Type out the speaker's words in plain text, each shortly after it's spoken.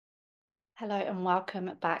Hello and welcome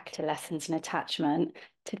back to Lessons in Attachment.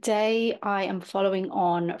 Today I am following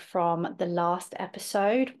on from the last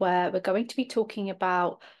episode where we're going to be talking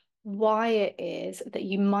about why it is that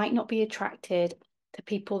you might not be attracted to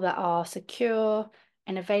people that are secure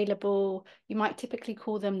and available. You might typically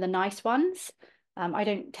call them the nice ones. I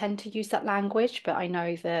don't tend to use that language, but I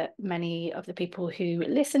know that many of the people who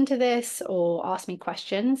listen to this or ask me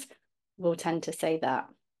questions will tend to say that.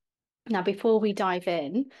 Now, before we dive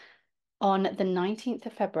in, on the 19th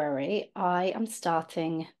of February, I am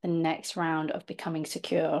starting the next round of Becoming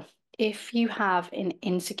Secure. If you have an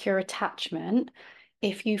insecure attachment,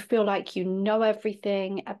 if you feel like you know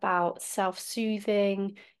everything about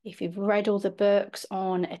self-soothing, if you've read all the books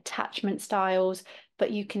on attachment styles,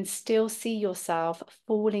 but you can still see yourself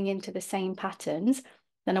falling into the same patterns,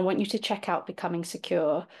 then I want you to check out Becoming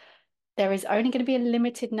Secure. There is only going to be a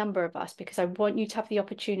limited number of us because I want you to have the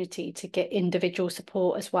opportunity to get individual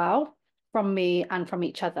support as well from me and from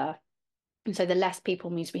each other. And so the less people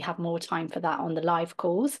means we have more time for that on the live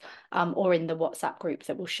calls or in the WhatsApp group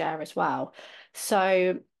that we'll share as well.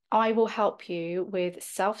 So I will help you with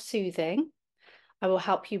self-soothing. I will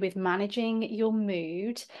help you with managing your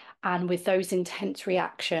mood and with those intense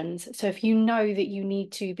reactions. So, if you know that you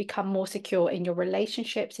need to become more secure in your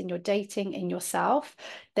relationships, in your dating, in yourself,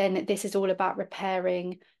 then this is all about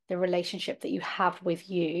repairing the relationship that you have with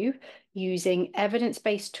you using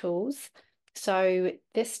evidence-based tools. So,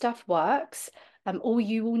 this stuff works. All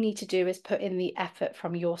you will need to do is put in the effort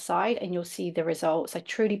from your side and you'll see the results. I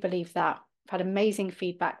truly believe that. I've had amazing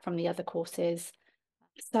feedback from the other courses.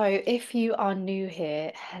 So, if you are new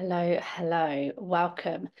here, hello,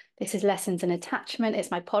 welcome. This is Lessons in Attachment.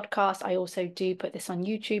 It's my podcast. I also do put this on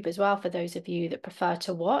YouTube as well for those of you that prefer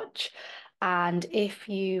to watch. And if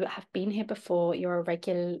you have been here before, you're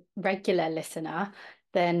a regular listener,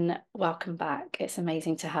 then welcome back. It's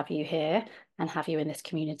amazing to have you here and have you in this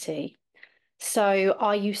community. So,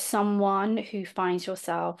 are you someone who finds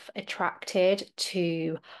yourself attracted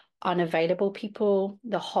to unavailable people,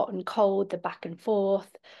 the hot and cold, the back and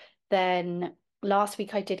forth? Then last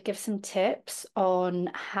week I did give some tips on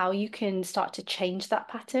how you can start to change that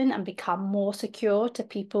pattern and become more secure to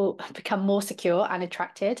people, become more secure and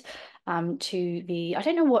attracted to I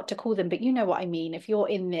don't know what to call them, but you know what I mean. If you're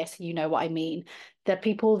in this, you know what I mean. The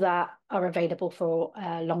people that are available for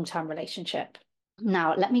a long-term relationship.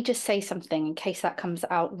 Now, let me just say something in case that comes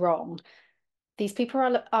out wrong. These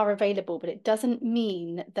people are available, but it doesn't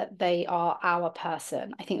mean that they are our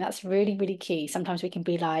person. I think that's really, really key. Sometimes we can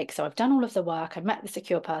be like, so I've done all of the work, I've met the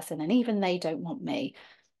secure person, and even they don't want me.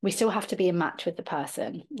 We still have to be a match with the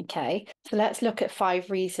person. Okay. So let's look at 5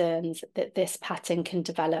 reasons that this pattern can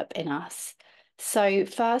develop in us. So,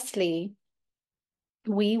 firstly,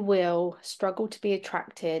 we will struggle to be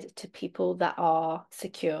attracted to people that are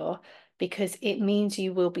secure because it means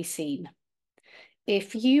you will be seen.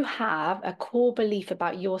 If you have a core belief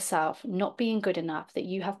about yourself not being good enough that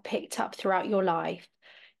you have picked up throughout your life,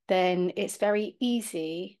 then it's very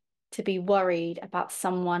easy to be worried about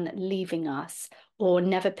someone leaving us or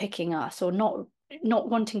never picking us or not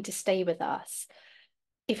wanting to stay with us.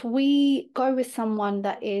 If we go with someone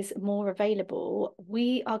that is more available,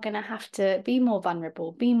 we are going to have to be more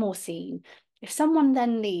vulnerable, be more seen. If someone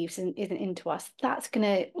then leaves and isn't into us, that's going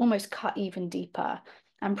to almost cut even deeper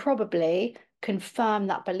and probably confirm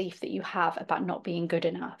that belief that you have about not being good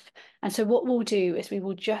enough. And so, what we'll do is we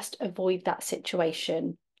will just avoid that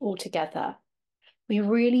situation altogether. We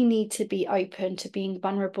really need to be open to being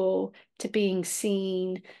vulnerable, to being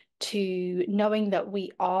seen, to knowing that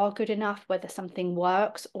we are good enough, whether something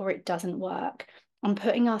works or it doesn't work, and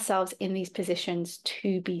putting ourselves in these positions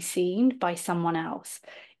to be seen by someone else.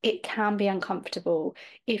 It can be uncomfortable.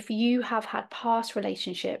 If you have had past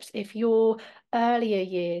relationships, if your earlier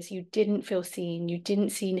years you didn't feel seen, you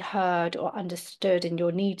didn't see heard or understood, and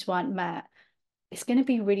your needs weren't met, it's going to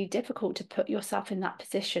be really difficult to put yourself in that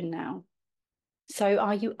position now. So,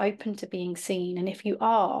 are you open to being seen? And if you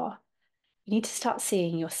are, you need to start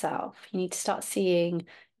seeing yourself. You need to start seeing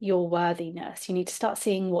your worthiness. You need to start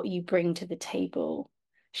seeing what you bring to the table,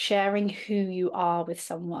 sharing who you are with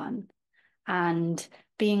someone and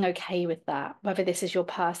being okay with that, whether this is your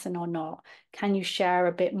person or not. Can you share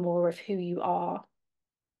a bit more of who you are?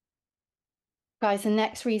 Guys, the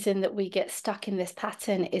next reason that we get stuck in this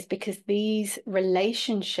pattern is because these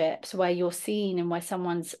relationships where you're seen and where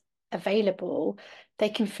someone's available, they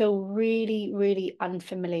can feel really, really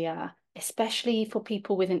unfamiliar, especially for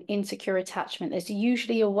people with an insecure attachment. There's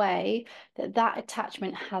usually a way that that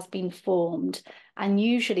attachment has been formed. And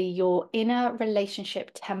usually your inner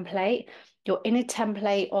relationship template, your inner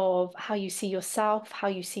template of how you see yourself, how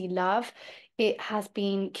you see love, It has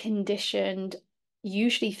been conditioned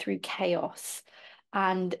usually through chaos,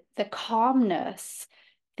 and the calmness,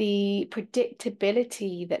 the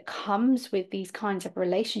predictability that comes with these kinds of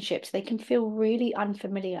relationships, they can feel really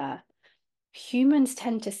unfamiliar. Humans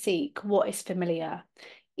tend to seek what is familiar,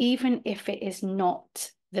 even if it is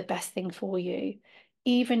not the best thing for you,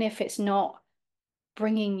 even if it's not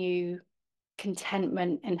bringing you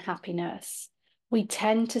contentment and happiness. We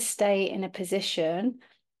tend to stay in a position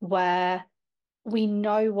where we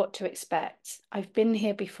know what to expect. I've been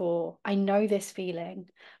here before. I know this feeling.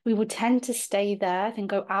 We will tend to stay there, then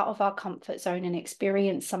go out of our comfort zone and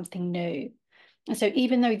experience something new. And so,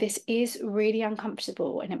 even though this is really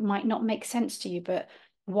uncomfortable and it might not make sense to you, but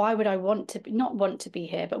why would I want to be, not want to be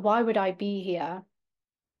here, but why would I be here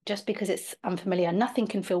just because it's unfamiliar? Nothing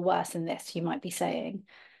can feel worse than this, you might be saying.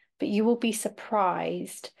 But you will be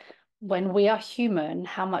surprised when we are human,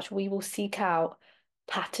 how much we will seek out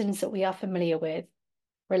patterns that we are familiar with,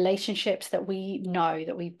 relationships that we know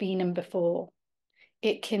that we've been in before.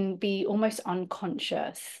 It can be almost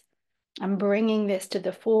unconscious. And bringing this to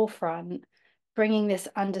the forefront, bringing this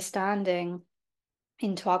understanding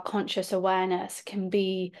into our conscious awareness can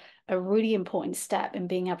be a really important step in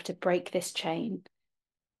being able to break this chain.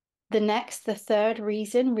 The third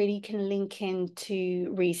reason really can link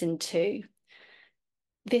into reason two.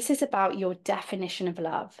 This is about your definition of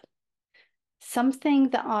love.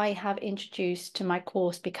 Something that I have introduced to my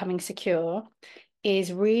course, Becoming Secure,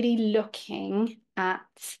 is really looking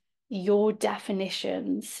at your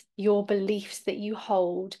definitions, your beliefs that you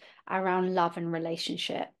hold around love and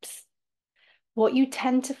relationships. What you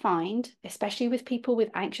tend to find, especially with people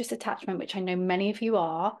with anxious attachment, which I know many of you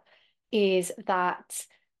are, is that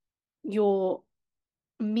your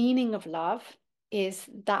meaning of love is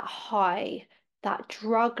that high, that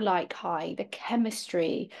drug-like high, the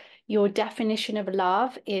chemistry. Your definition of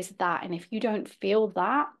love is that. And if you don't feel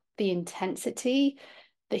that, the intensity,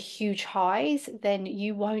 the huge highs, then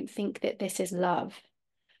you won't think that this is love.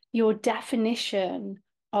 Your definition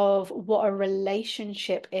of what a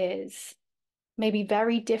relationship is may be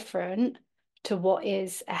very different to what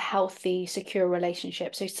is a healthy, secure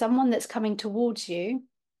relationship. So someone that's coming towards you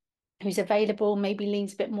who's available, maybe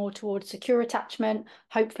leans a bit more towards secure attachment,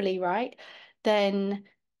 hopefully, right? Then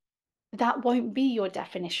that won't be your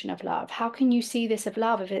definition of love. How can you see this of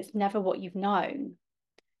love if it's never what you've known?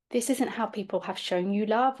 This isn't how people have shown you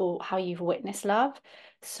love or how you've witnessed love.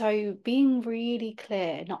 So being really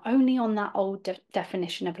clear, not only on that old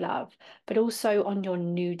definition of love, but also on your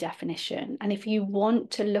new definition. And if you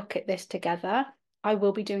want to look at this together, I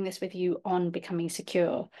will be doing this with you on Becoming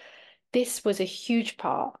Secure. This was a huge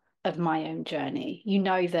part of my own journey. You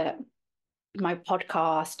know that my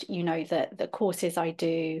podcast, you know that the courses I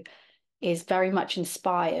do is very much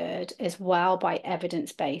inspired as well by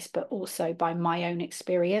evidence-based, but also by my own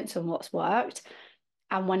experience and what's worked.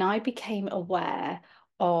 And when I became aware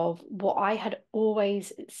of what I had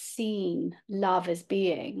always seen love as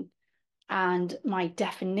being and my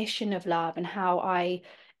definition of love and how I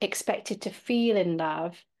expected to feel in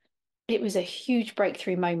love, it was a huge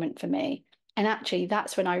breakthrough moment for me. And actually,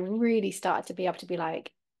 that's when I really started to be able to be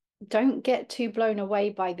like, don't get too blown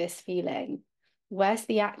away by this feeling. Where's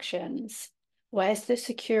the actions? Where's the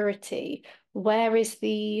security? Where is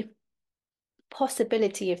the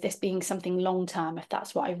possibility of this being something long term if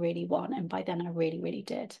that's what I really want? And by then, I really, really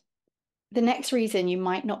did. The next reason you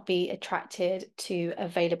might not be attracted to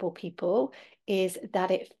available people is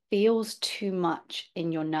that it feels too much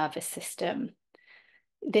in your nervous system.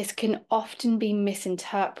 This can often be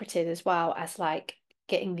misinterpreted as well as like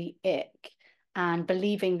getting the ick and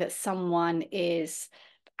believing that someone is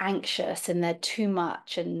anxious and they're too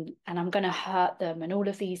much and I'm going to hurt them and all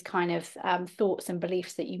of these kind of thoughts and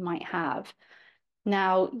beliefs that you might have.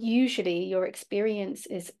 Now, usually your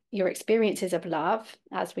experiences of love,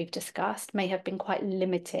 as we've discussed, may have been quite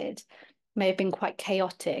limited, may have been quite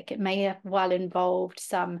chaotic. It may have well involved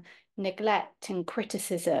some neglect and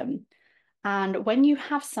criticism. And when you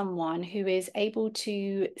have someone who is able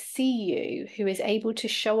to see you, who is able to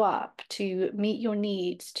show up, to meet your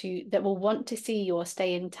needs, to that will want to see you or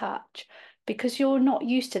stay in touch, because you're not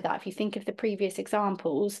used to that. If you think of the previous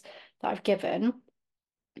examples that I've given,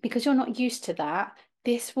 because you're not used to that,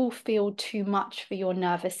 this will feel too much for your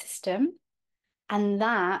nervous system. And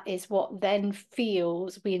that is what then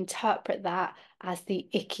feels, we interpret that as the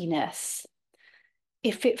ickiness.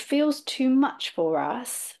 If it feels too much for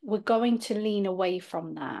us, we're going to lean away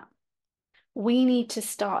from that. We need to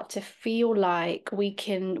start to feel like we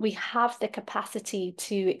have the capacity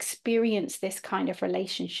to experience this kind of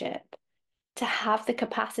relationship, to have the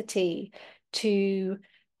capacity to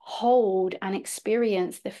hold and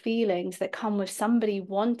experience the feelings that come with somebody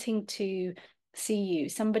wanting to see you,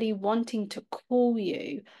 somebody wanting to call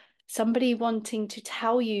you, somebody wanting to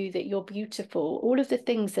tell you that you're beautiful, all of the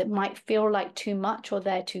things that might feel like too much or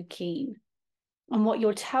they're too keen. And what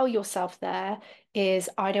you'll tell yourself there is,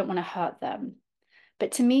 I don't want to hurt them.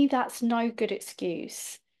 But to me, that's no good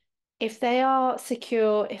excuse. If they are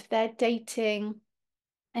secure, if they're dating,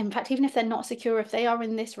 in fact, even if they're not secure, if they are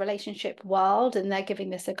in this relationship world and they're giving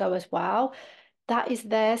this a go as well, that is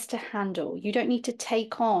theirs to handle. You don't need to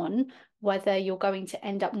take on whether you're going to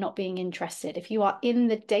end up not being interested. If you are in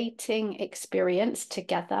the dating experience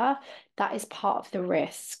together, that is part of the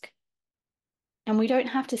risk. And we don't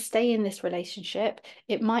have to stay in this relationship.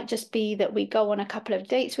 It might just be that we go on a couple of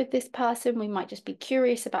dates with this person. We might just be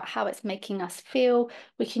curious about how it's making us feel.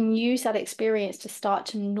 We can use that experience to start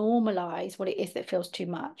to normalize what it is that feels too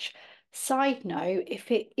much. Side note,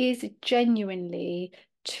 if it is genuinely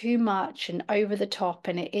too much and over the top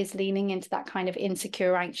and it is leaning into that kind of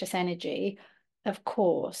insecure, anxious energy, of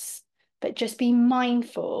course, but just be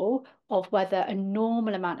mindful of whether a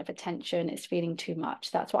normal amount of attention is feeling too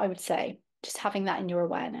much. That's what I would say, just having that in your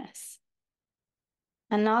awareness.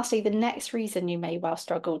 And lastly, the next reason you may well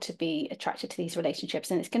struggle to be attracted to these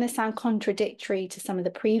relationships, and it's going to sound contradictory to some of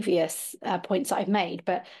the previous points that I've made,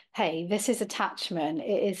 but hey, this is attachment.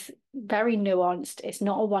 It is very nuanced. It's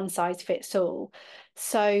not a one size fits all.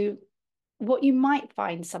 So what you might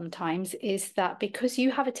find sometimes is that because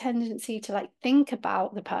you have a tendency to like think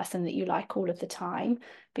about the person that you like all of the time,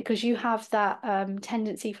 because you have that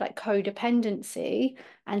tendency for like codependency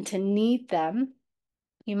and to need them,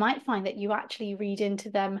 you might find that you actually read into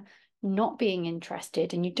them not being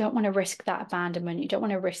interested and you don't want to risk that abandonment. You don't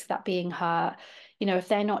want to risk that being hurt. You know, if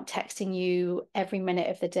they're not texting you every minute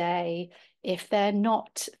of the day, if they're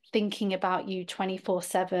not thinking about you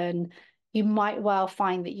 24/7, you might well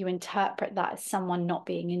find that you interpret that as someone not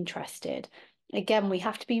being interested. Again, we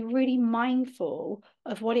have to be really mindful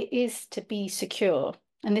of what it is to be secure.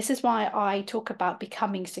 And this is why I talk about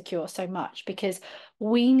becoming secure so much, because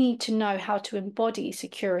we need to know how to embody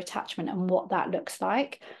secure attachment and what that looks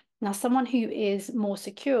like. Now, someone who is more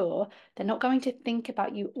secure, they're not going to think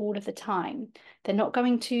about you all of the time. They're not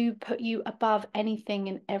going to put you above anything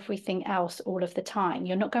and everything else all of the time.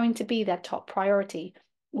 You're not going to be their top priority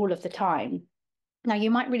all of the time. Now,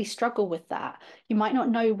 you might really struggle with that. You might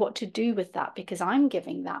not know what to do with that because I'm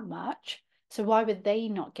giving that much. So why would they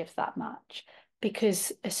not give that much?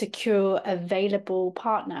 Because a secure, available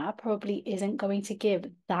partner probably isn't going to give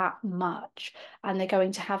that much, and they're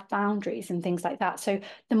going to have boundaries and things like that. So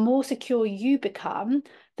the more secure you become,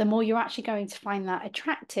 the more you're actually going to find that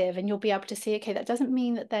attractive, and you'll be able to see, okay, that doesn't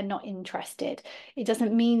mean that they're not interested. It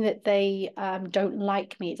doesn't mean that they don't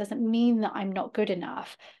like me. It doesn't mean that I'm not good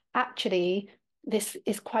enough. Actually, this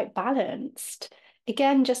is quite balanced.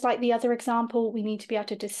 Again, just like the other example, we need to be able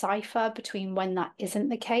to decipher between when that isn't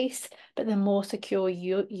the case, but the more secure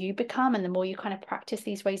you become and the more you kind of practice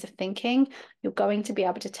these ways of thinking, you're going to be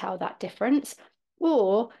able to tell that difference.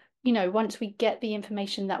 Or, you know, once we get the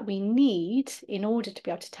information that we need in order to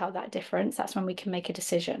be able to tell that difference, that's when we can make a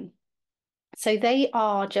decision. So they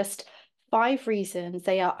are just 5 reasons.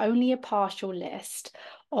 They are only a partial list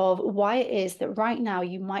of why it is that right now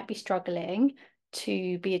you might be struggling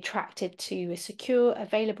to be attracted to a secure,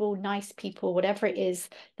 available, nice people, whatever it is,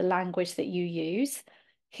 the language that you use.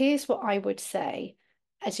 Here's what I would say,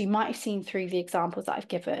 as you might have seen through the examples that I've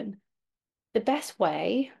given. The best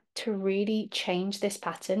way to really change this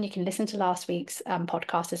pattern, you can listen to last week's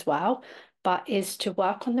podcast as well, but is to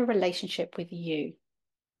work on the relationship with you.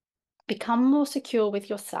 Become more secure with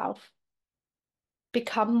yourself,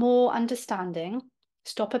 become more understanding,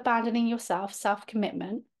 stop abandoning yourself,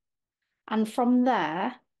 self-commitment. And from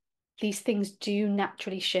there, these things do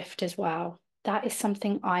naturally shift as well. That is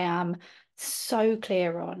something I am so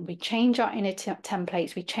clear on. We change our inner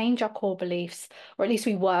templates, we change our core beliefs, or at least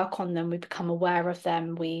we work on them, we become aware of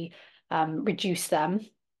them, we reduce them.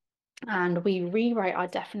 And we rewrite our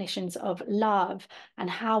definitions of love and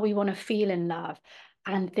how we want to feel in love.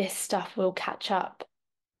 And this stuff will catch up.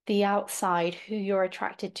 The outside, who you're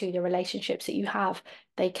attracted to, the relationships that you have,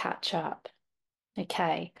 they catch up.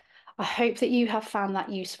 Okay. I hope that you have found that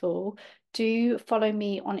useful. Do follow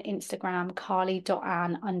me on Instagram,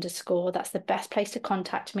 carly.ann_. That's the best place to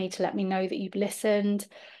contact me to let me know that you've listened,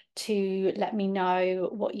 to let me know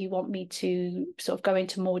what you want me to sort of go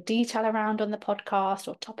into more detail around on the podcast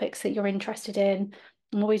or topics that you're interested in.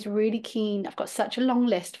 I'm always really keen. I've got such a long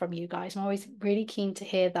list from you guys. I'm always really keen to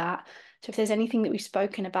hear that. So if there's anything that we've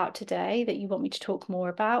spoken about today that you want me to talk more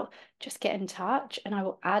about, just get in touch and I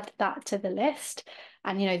will add that to the list.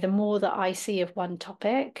 And, the more that I see of one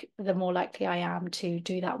topic, the more likely I am to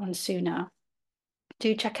do that one sooner.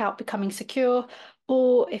 Do check out Becoming Secure,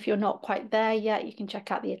 or if you're not quite there yet, you can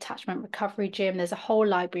check out the Attachment Recovery Gym. There's a whole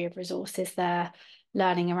library of resources there,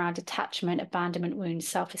 learning around attachment, abandonment wounds,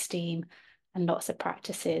 self-esteem, and lots of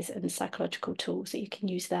practices and psychological tools that you can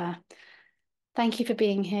use there. Thank you for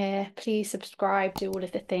being here. Please subscribe, do all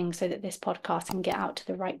of the things so that this podcast can get out to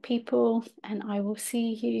the right people. And I will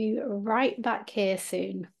see you right back here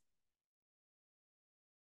soon.